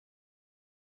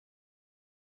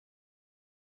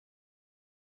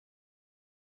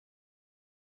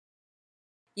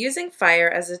Using fire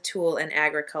as a tool in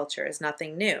agriculture is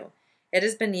nothing new. It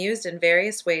has been used in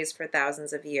various ways for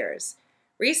thousands of years.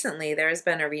 Recently, there has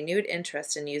been a renewed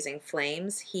interest in using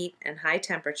flames, heat, and high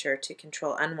temperature to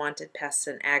control unwanted pests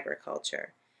in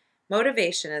agriculture.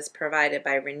 Motivation is provided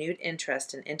by renewed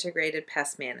interest in integrated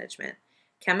pest management,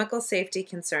 chemical safety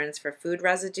concerns for food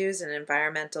residues and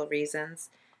environmental reasons,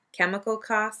 chemical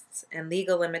costs, and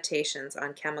legal limitations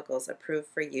on chemicals approved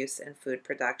for use in food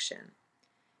production.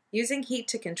 Using heat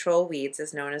to control weeds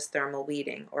is known as thermal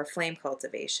weeding, or flame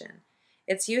cultivation.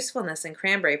 Its usefulness in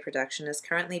cranberry production is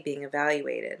currently being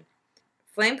evaluated.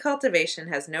 Flame cultivation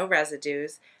has no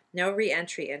residues, no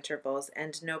re-entry intervals,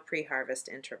 and no pre-harvest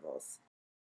intervals.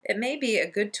 It may be a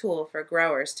good tool for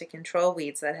growers to control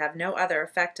weeds that have no other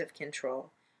effective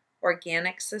control,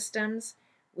 organic systems,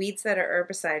 weeds that are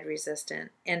herbicide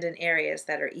resistant, and in areas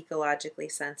that are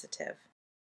ecologically sensitive.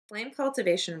 Flame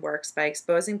cultivation works by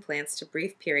exposing plants to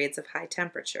brief periods of high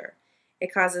temperature.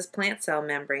 It causes plant cell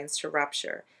membranes to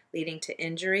rupture, leading to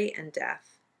injury and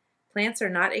death. Plants are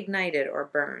not ignited or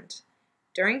burned.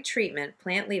 During treatment,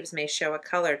 plant leaves may show a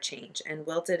color change and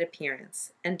wilted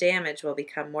appearance, and damage will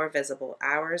become more visible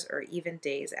hours or even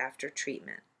days after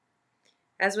treatment.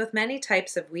 As with many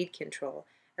types of weed control,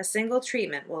 a single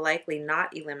treatment will likely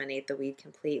not eliminate the weed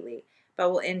completely, but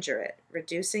will injure it,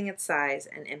 reducing its size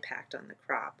and impact on the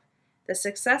crop. The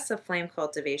success of flame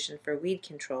cultivation for weed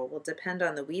control will depend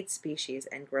on the weed species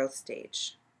and growth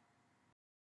stage.